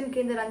ನಿಖಿಲ್ ಕ್ವೆಶನ್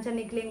ಕೇಂದ್ರ ಅಂಚ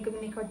ನಿಖಿಲ್ ಇಂಕ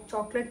ಮಿನಿ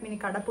ಚಾಕ್ಲೇಟ್ ಮಿನಿ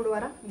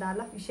ಕಡಪುಡುವರ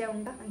ದಾಲ ವಿಷಯ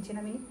ಉಂಡ ಅಂಚಿನ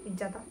mini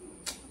ಇಜ್ಜಾತ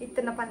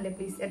ಇತ್ತನ ಪನ್ಲೆ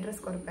please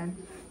address ಕೊರಪ್ಯಾನ್.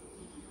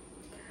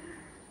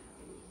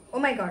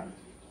 O my god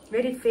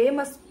very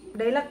famous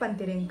dialogue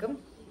ಪಂತೀರಿ ಇಂಕ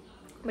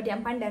but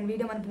M Pande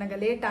video ಮನ್ಪನಾಗ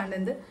late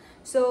ಆಂಡಂದು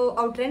so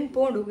ಅವು ಟ್ರೆಂಡ್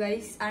ಪೋಂಡು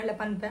ಗೈಸ್ ಆಂಡ್ಲ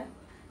ಪನ್ಪೆ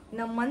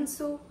ನಮ್ಮ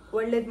ಮನಸ್ಸು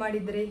ಒಳ್ಳೇದು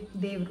ಮಾಡಿದರೆ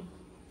ದೇವರು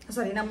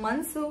ಸಾರಿ ನಮ್ಮ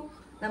ಮನಸ್ಸು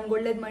ನಮ್ಗೆ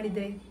ಒಳ್ಳೇದು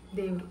ಮಾಡಿದರೆ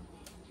ದೇವರು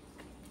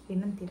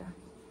ಏನಂತೀರಾ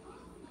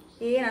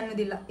ಏನು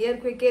ಅನ್ನೋದಿಲ್ಲ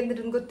ಏರ್ಕ್ವೇಕ್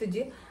ಅಂದ್ರೆ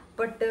ಗೊತ್ತಿಜ್ಜಿ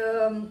ಬಟ್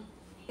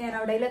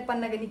ನಾವು ಡೈಲಾಗ್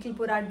ಪನ್ನಾಗ ನಿಖಿಲ್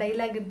ಪೂರ ಆ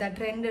ಡೈಲಾಗ್ ಇದ್ದ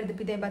ಟ್ರೆಂಡ್ ಇರ್ದು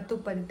ಪಿದೆ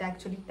ಬತ್ತುಪ್ಪದಿತ್ತೆ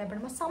ಆ್ಯಕ್ಚುಲಿ ಇತ್ತೆ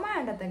ಸಮಯ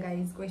ಆಂಡತ್ತ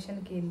ಗೈಸ್ ಕ್ವೆಶನ್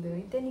ಕೇಂದು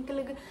ಇತ್ತೆ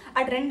ನಿಖಿಲ್ಗೆ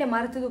ಆ ಟ್ರೆಂಡೇ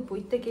ಮರೆತದುಪ್ಪು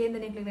ಇತ್ತೆ ಕೇಂದು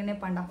ನಿಖಿಲ್ಗೆ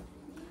ನೆನೆಪಂಡ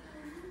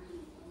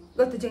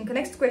ಗೊತ್ತು ಜಿಂಕ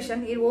ನೆಕ್ಸ್ಟ್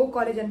ಕ್ವೆಶನ್ ಈ ಓ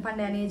ಕಾಲೇಜ್ ಅನ್ನು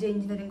ಪಂಡೆ ಏಜೆ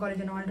ಇಂಜಿನಿಯರಿಂಗ್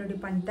ಕಾಲೇಜ್ ಅನ್ನು ಆಲ್ರೆಡಿ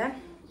ಪಂತೆ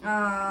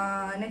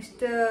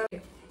ನೆಕ್ಸ್ಟ್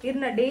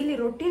ಇರ್ನ ಡೈಲಿ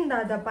ರೊಟೀನ್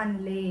ದಾದ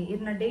ಪನ್ಲೆ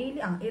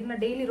ಇರ್ನ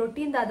ಡೈಲಿ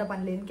ರೊಟೀನ್ ದಾದ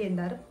ಪನ್ಲೆ ಅಂತ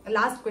ಕೇಂದಾರ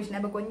ಲಾಸ್ಟ್ ಕ್ವೆಶನ್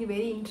ಅಬ್ಬ ಕೊಂಚ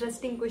ವೆರಿ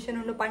ಇಂಟ್ರೆಸ್ಟಿಂಗ್ ಕ್ವೆಶನ್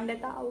ಉಂಡು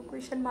ಪಂಡೆತ ಅವು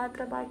ಕ್ವೆಶನ್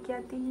ಮಾತ್ರ ಬಾಕಿ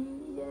ಆತೀನಿ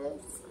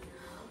ಎಸ್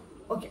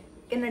ಓಕೆ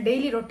ಇರ್ನ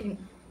ಡೈಲಿ ರೊಟೀನ್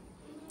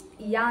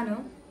ಯಾನು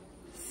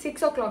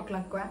 6 o'clock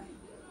ಲಕ್ವ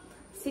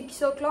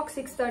 6 o'clock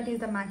 6:30 is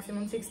the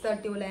maximum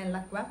 6:30 ಉಲ ಏನು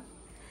ಲಕ್ವ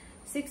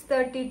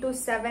 6:30 to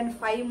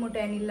 7:05 ಮುಟ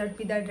ಏನಿಲ್ಲ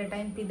ಪಿದಾಡ್ರೆ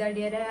ಟೈಮ್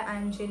ಪಿದಾಡಿಯರೆ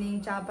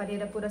ಆಂಜನಿಂಗ್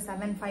ಚಾಪರಿಯರ ಪೂರ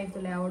 7:05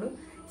 ತುಲೆ ಅವಡು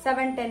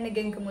 7:10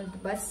 ಗೆಂಕ ಮುಲ್ತು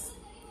ಬಸ್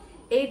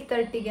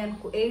 8:30 ಗೆ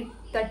ಅನ್ಕು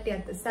 8:30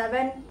 ಆಯ್ತು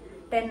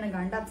 7:10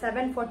 ಗಂಟ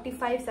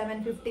 7:45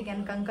 7:50 ಗೆ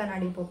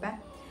ಕಂಕನಾಡಿ ಪೋಪೆ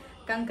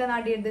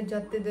ಕಂಕನಾಡಿಯರ್ದು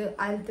ಜೊತ್ತದು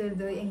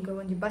ಅಲ್ತಿರ್ದು ಹೆಂಗ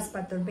ಒಂಜಿ ಬಸ್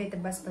ಬತ್ತೋಡು ಬೇತೆ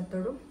ಬಸ್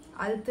ಬತ್ತೋಡು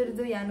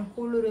ಅಲ್ತಿರ್ದು ಯಾನು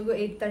ಕೂಳೂರಿಗೂ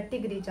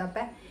 8:30 ರೀಚ್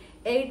ಆಪೆ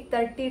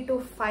 8:30 to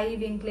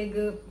 5 ಇಂಕ್ಲೆಗ್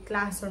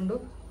ಕ್ಲಾಸ್ ಉಂಡು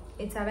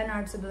 7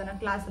 hours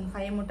ಕ್ಲಾಸ್ ಉಂಡು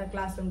 5 ಮುಟ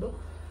ಕ್ಲಾಸ್ ಉಂಡು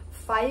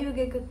 5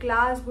 ಗೆ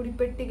ಕ್ಲಾಸ್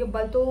ಗುಡಿಪೆಟ್ಟಿಗೆ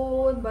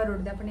ಬತೋದ್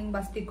ಬರೋಡ್ದೆ ಅಪ್ಪ ನಿಂಗೆ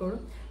ಬಸ್ ತಿಕ್ಕೋಡು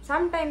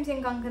ಸಮ್ ಟೈಮ್ಸ್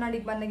ಹಿಂಗೆ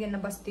ಅಂಕನಾಡಿಗೆ ಬಂದಾಗ ಎನ್ನ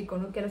ಬಸ್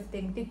ತಿಕ್ಕೊಂಡು ಕೆಲಸ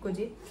ಹಿಂಗೆ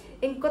ತಿಕ್ಕೋಜಿ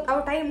ಹಿಂಗೆ ಅವ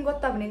ಟೈಮ್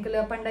ಗೊತ್ತಾಗ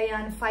ನಿಂಗೆ ಪಂಡ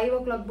ಯಾನ್ 5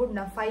 o'clock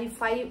ಬಿಡ್ನ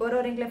 5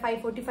 ಹೊರವ್ರ ಹಿಂಗೆ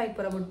 5:45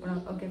 ಪರ ಬಿಟ್ಬಿಡು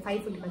ಓಕೆ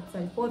 5:45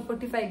 ಸಾರಿ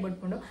 4:45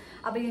 ಬಿಟ್ಕೊಂಡು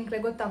ಅವಾಗ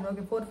ಹಿಂಗೆ ಗೊತ್ತಾಗ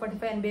ಓಕೆ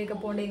 4:45 ಏನು ಬೇಗ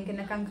ಪೋಂಡೆ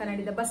ಹಿಂಗೆ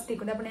ಕಂಕನಾಡಿದ ಬಸ್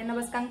ತಿಕ್ಕೊಂಡು ಅಪ್ಪ ಎನ್ನ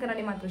ಬಸ್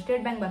ಕಂಕನಾಡಿ ಮಾತ್ರ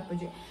ಸ್ಟೇಟ್ ಬ್ಯಾಂಕ್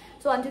ಬರ್ಪುಜಿ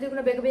ಸೊ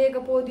ಅಂಜದಿಗೂ ಬೇಗ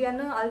ಬೇಗ ಪೋದಿ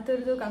ಅನ್ನು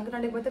ಅಲ್ತಿರ್ದು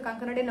ಕಂಕನಾಡಿಗೆ ಬರ್ತದೆ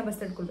ಕಂಕನಾಡಿನ ಬಸ್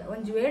ತಡ್ಕೊಳ್ಬೇಕು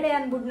ಒಂದು ವೇಳೆ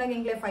ಏನು ಬಿಡ್ನಾಗ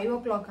ಹಿಂಗೆ 5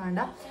 o'clock ಆಂಡ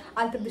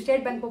ಅಲ್ತಿರ್ದು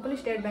ಸ್ಟೇಟ್ ಬ್ಯಾಂಕ್ ಹೋಗ್ಲಿ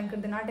ಸ್ಟೇಟ್ ಬ್ಯಾಂಕ್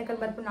ಇರ್ದು ನಾಟಕಲ್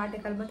ಬರ್ಪು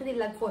ನಾಟಕಲ್ ಬರ್ತದೆ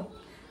ಇಲ್ಲ ಫೋನ್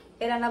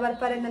ಏರನ್ನ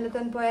ಬರ್ಪಾರೆ ನೆಲ್ಲ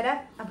ತಂದು ಪೋಯರ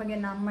ಅಪ್ಪಗೆ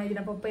ನಮ್ಮ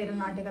ಇದನ್ನ ಪಪ್ಪ ಇರೋ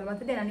ನಾಟಕಲ್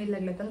ಬರ್ತದೆ ನಾನು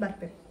ಇಲ್ಲಾಗ್ಲೆ ತಂದು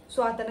ಬರ್ಬೇಕು ಸೊ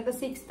ಆ ತನಕ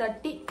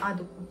 6:30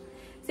 ಅದು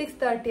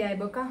 6:30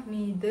 ಆಯ್ಬೇಕಾ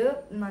ಮೀದು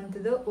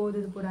ಮಂತದು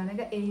ಓದೋದು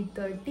ಪುರಾನಾಗ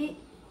 8:30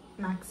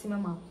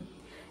 ಮ್ಯಾಕ್ಸಿಮಮ್ ಆಗ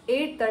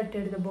 8:30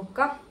 ಹಿಡಿದು ಬೊಕ್ಕ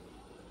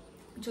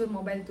ಚೂರು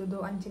ಮೊಬೈಲ್ ತುದು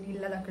ಅಂಚಿನ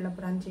ಇಲ್ಲದ ಕಡೆ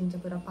ಪುರ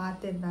ಅಂಚಿಂಚ ಪುರ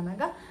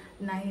ಪಾತಿರ್ದಾನಾಗ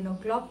 9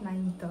 o'clock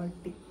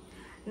 9:30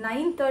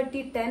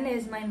 9:30 10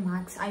 is my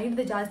max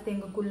ಐದು ಜಾಸ್ತಿ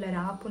ಹೆಂಗ ಕುಲ್ಲರ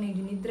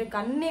ಆಪುನಿಗೆ ನಿದ್ರೆ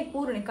ಕಣ್ಣೇ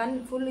ಕೂರ್ಣೆ ಕಣ್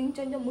ಫುಲ್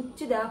ಇಂಚಂಚ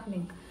ಮುಚ್ಚಿದೆ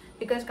ಆಪುನಿಗೆ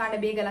ಬಿಕಾಸ್ ಕಾಂಡ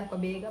ಬೇಗ ಲಕ್ಕ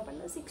ಬೇಗ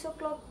ಬಂದ 6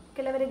 o'clock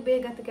ಕೆಲವರಿಗೆ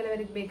ಬೇಗ ಅಂತ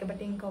ಕೆಲವರಿಗೆ ಬೇಗ ಬಟ್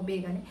ಹಿಂಗೆ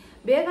ಬೇಗನೆ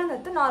ಬೇಗ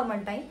ಅಂದತ್ತು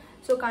ನಾರ್ಮಲ್ ಟೈಮ್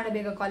ಸೊ ಕಾಂಡ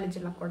ಬೇಗ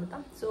ಕಾಲೇಜಲ್ಲಿ ಹಾಕೊಡ್ತಾ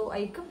so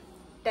hike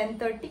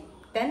 10:30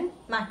 10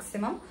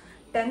 maximum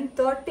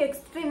 10:30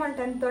 extreme on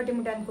 10:30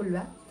 ಮುಟ್ಟ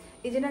ಅನ್ಕುಲ್ವ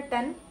ಇದನ್ನ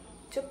 10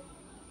 ಚುಪ್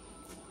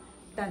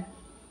done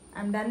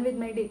I am done with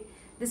my day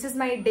this is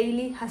my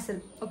daily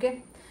ಹಸಲ್ okay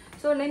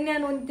so ನಿನ್ನೆ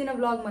ನಾನು ಒಂದು ದಿನ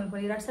ವ್ಲಾಗ್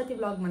ಮಲ್ಪೊಳಿ 2 ಸತಿ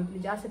ವ್ಲಾಗ್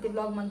ಮಲ್ಪೊಳಿ ಜಾಸ್ತಿ ಸತಿ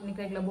ವ್ಲಾಗ್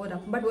ಮಲ್ಪನಿಕ್ಕಾಗಲ್ಲ ಬೋರ್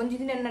ಅಪ್ ಬಟ್ ಒಂದು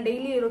ದಿನ ನನ್ನ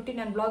ಡೈಲಿ ರೊಟೀನ್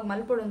ನಾನು ವ್ಲಾಗ್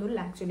ಮಲ್ಪೊಡೊಂದಿಲ್ಲ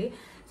ಆ್ಯಕ್ಚುಲಿ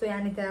ಸೊ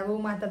ಯಾನಿತ್ತೆ ಅವು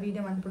ಮಾತಾ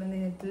ವೀಡಿಯೋ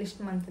ಮಲ್ಪೊಡೊಂದು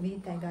ಲಿಸ್ಟ್ ಮಂತದ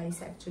ಈತ ಗಾಯ್ಸ್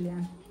ಆ್ಯಕ್ಚುಲಿ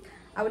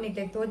ಅವನು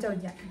ಇಟ್ಲೆಗೆ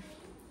ತೋಜೌಜ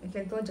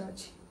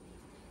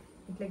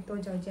ಇಟ್ಲೆಗೆ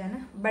ತೋಜೌಜಾನ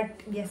ಬಟ್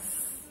ಎಸ್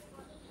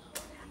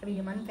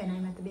ವೀಡಿಯೋ ಮನ್ಪೇನ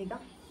ಮತ್ತೆ ಬೇಗ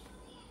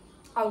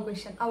ಅವು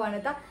ಕ್ವೆಶನ್ ಅವು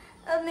ಅನ್ನತ್ತ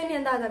ನೆನೆ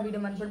ಅಂದಾದ ವೀಡಿಯೋ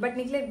ಮನ್ಪೊಡು ಬಟ್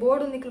ನಿಕ್ಲೆಗೆ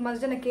ಬೋರ್ಡು ನಿಕ್ಲು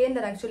ಮಸ್ತ್ ಜನ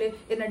ಕೇಂದಾರ ಆ್ಯಕ್ಚುಲಿ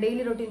ಇನ್ನ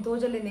ಡೈಲಿ ರೊಟೀನ್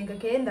ತೋಜಲ್ಲಿ ನಿಂಗೆ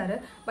ಕೇಂದಾರ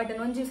ಬಟ್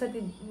ನಾನು ಒಂಜಿ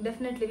ಸತಿ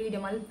ಡೆಫಿನೆಟ್ಲಿ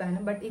ವೀಡಿಯೋ ಮಲ್ಪೇನ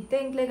ಬಟ್ ಇತ್ತೆ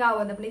ಇಂಕ್ಲೆಗೆ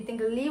ಆವಂದ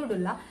ಇತ್ತೆ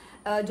ಲೀವ್ಡುಲ್ಲ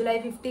July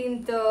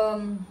 15th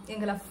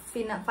ಎಂಗಲ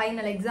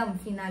final exam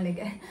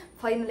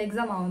final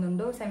exam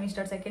ಆವೊಂದುಂಡು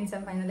semester second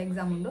sem final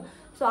exam ಉಂಡು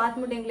ಸೊ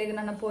ಆತ್ಮುಟ್ಟು ಎಂಕ್ಲೆಗೆ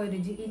ನನ್ನ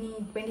ಪೋಯಿರಿಜಿ ಇನಿ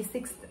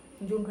 26th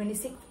June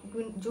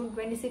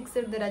 26th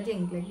ಇರ್ದು ರಜೆ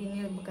ಎಂಕ್ಲೆಗೆ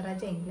ಇನ್ನು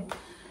ರಜೆ ಎಂಕ್ಲೆ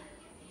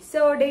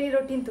ಸೊ ಡೈಲಿ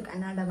ರೊಟೀನ್ ತು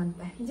ಕನ್ನಡ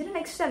ಬಂದ್ಪೆ ಜಿನ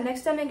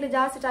ನೆಕ್ಸ್ಟ್ ಟೈಮ್ ಎಂಕ್ಲೆ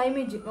ಜಾಸ್ತಿ ಟೈಮ್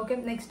ಇಜ್ಜಿ ಓಕೆ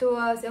ನೆಕ್ಸ್ಟ್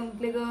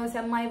ಎಂಕ್ಲೆಗೆ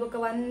ಸೆಮ್ ಆಯ್ಬೇಕ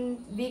 1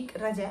 week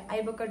ರಜೆ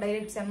ಆಯ್ಬೇಕ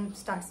direct sem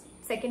starts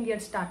second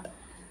year start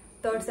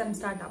third sem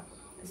start up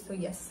so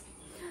S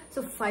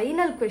so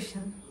final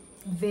question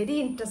very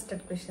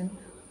interested question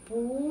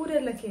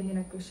ಪೂರೆಲ್ಲ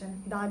ಕೇಳಿನ question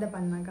ದಾದ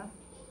ಪನ್ನಾಗ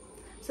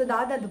so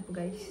ದಾದಾದುಪ್ಪು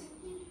guys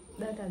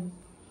ದಾದಾದುಪ್ಪು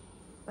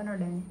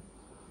ಪನ್ನೋಡೇನೆ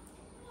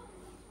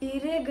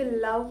ಇರೆಗ್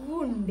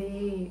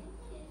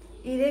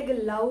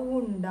love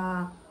ಉಂಡಾ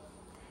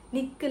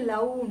Nick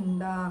love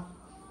ಉಂಡಾ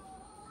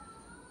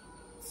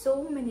so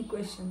many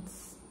questions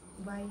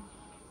Y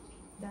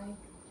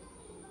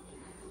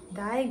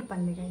ದಾಯಿಗ್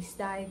ಪಂದೆ guys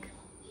ದಾಯಿಗ್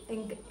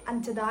ಹೆಂಗೆ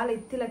ಅಂಚದಾಲ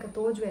ಇತ್ತಿಲಕ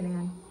ತೋಜುವೆನೆ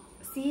ನಾನು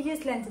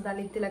seriously ಅಂಚದಾಲ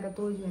ಇತ್ತಿಲಕ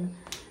ತೋಜುವೆನ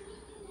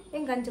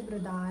ಹೆಂಗೆ ಅಂಚಪುರ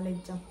ದಾಲ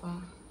ಇಜ್ಜಪ್ಪ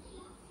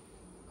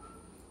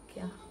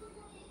ಕ್ಯಾ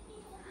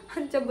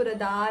ಅಂಚಪುರ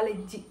ದಾಲ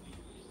ಇಜ್ಜಿ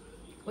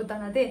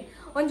ಗೊತ್ತಾನದೇ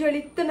ಒಂಜು ಹೇಳಿ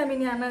ಇತ್ತು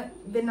ನಮೀನಿ ಅನ್ನ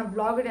ಬೆನ್ನ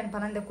ಬ್ಲಾಗ್ ಏನು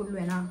ಪನಂದೆ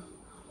ಕುಲ್ವೇನಾ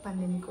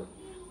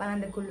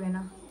ಪನಂದೆ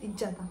ಕುಲ್ವೇನಾ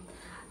ಇಜ್ಜತ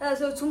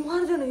ಸೊ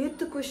ಸುಮಾರು ಜನ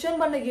ಎತ್ತು ಕ್ವೆಶನ್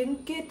ಬಂದಾಗ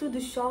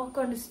ಎಂಕೇತುದು ಶಾಕ್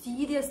ಅಂಡ್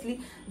ಸೀರಿಯಸ್ಲಿ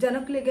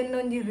ಜನಕ್ಲಿಗೆ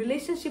ಒಂದು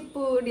ರಿಲೇಶನ್ಶಿಪ್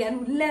ಏನು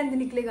ಉಲ್ಲೆ ಅಂದ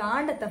ನಿಕ್ಲಿಗೆ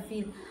ಆಂಡತ್ತ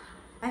feel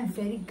I am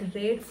very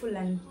grateful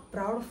and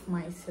proud of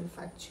my self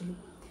actually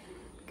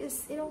because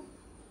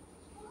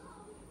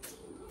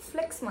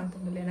flex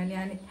ಮಾಡ್ತಿದ್ದಿಲ್ಲ ನಾನು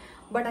ಯಾನೆ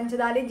ಬಟ್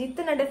ಅಂಚದಾಲೆ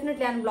ಜಿತ್ತನ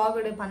ಡೆಫಿನೆಟ್ಲಿ ನಾನು ಬ್ಲಾಗ್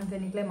ಪಂತೆ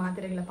ನಿಕ್ಲೆ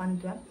ಮಾತಿರಲ್ಲ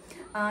ಪಂತ್ವೆ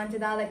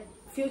ಅಂಚದಾದ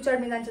ಫ್ಯೂಚರ್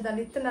మీద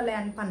ಅಂಚದಲ್ಲಿ ಇತ್ತನಲ್ಲ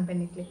ಅನ್ ಪನ್ಪೆ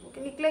ನಿಕ್ಲೆ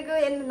ಓಕೆ ನಿಕ್ಲೆಗೆ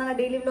ಏನು ನನ್ನ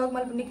ಡೈಲಿ ವ್ಲಾಗ್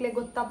ಮಲ್ಪ ನಿಕ್ಲೆಗೆ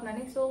ಗೊತ್ತಾಪ್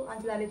ನನಗೆ ಸೊ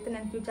ಅಂಚದಲ್ಲಿ ಇತ್ತು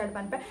ನಾನು ಫ್ಯೂಚರ್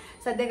ಪನ್ಪೆ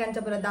ಸದ್ಯಕ್ಕೆ ಅಂಚ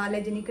ಪುರ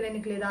ದಾಲೇಜ್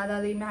ನಿಕ್ಲೆ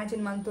ದಾದಾದ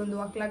ಇಮ್ಯಾಜಿನ್ ಮಲ್ತೊಂದು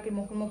ಅಕ್ಲಾಕಿ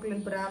ಮೊಕ್ಲು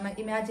ಪುರ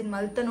imagine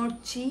ಮಲ್ತ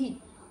ನೋಡ್ಚಿ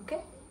okay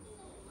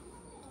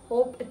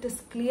hope it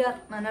is clear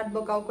ನನ್ನದ್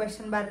ಬೋಕ್ ಅವು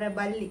ಕ್ವೆಶ್ಚನ್ ಬರ್ರೆ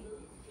ಬಲ್ಲಿ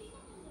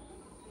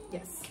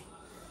ಎಸ್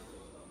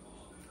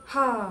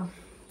ಹಾ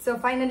so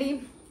finally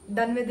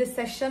done with this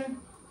session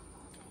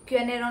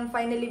Q&A round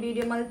finally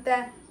video malte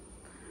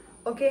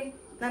okay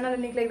nanala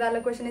nikle dala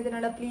question ide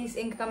nada please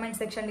in comment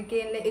section ke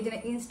idina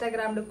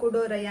Instagram do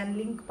kudo rayan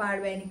link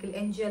padwe nikle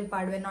ngl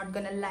padwe not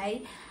gonna lie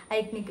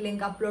I nikle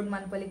link upload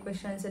manpali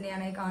questions ni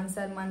ana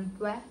answer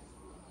manpwe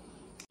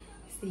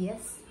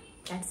yes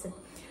that's it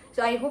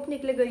so I hope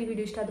nikle go ee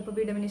video ishta adu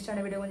video min ishta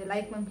ana video gonje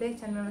like manple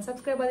channel na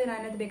subscribe adi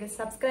nana bega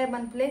subscribe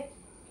manple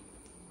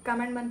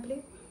comment manple